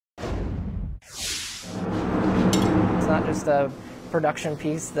not just a production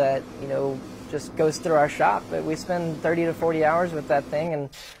piece that, you know, just goes through our shop. But we spend 30 to 40 hours with that thing,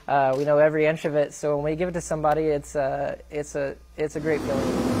 and we know every inch of it. So when we give it to somebody, it's a great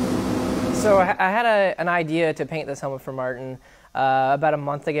feeling. So I had an idea to paint this helmet for Martin about a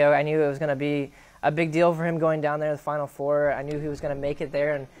month ago. I knew it was going to be a big deal for him going down there to the Final Four. I knew he was going to make it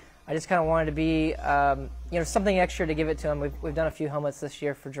there, and I just kind of wanted to be, you know, something extra to give it to him. We've done a few helmets this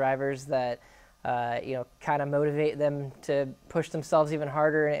year for drivers that, you know, kind of motivate them to push themselves even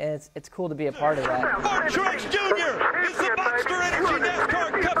harder, and it's cool to be a part of that. Martin Truex Jr is the Monster Energy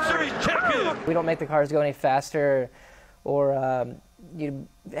NASCAR Cup Series champion. We don't make the cars go any faster or you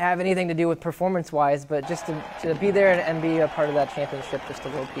have anything to do with performance-wise, but just to be there and be a part of that championship, just a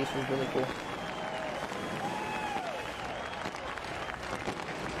little piece, was really cool.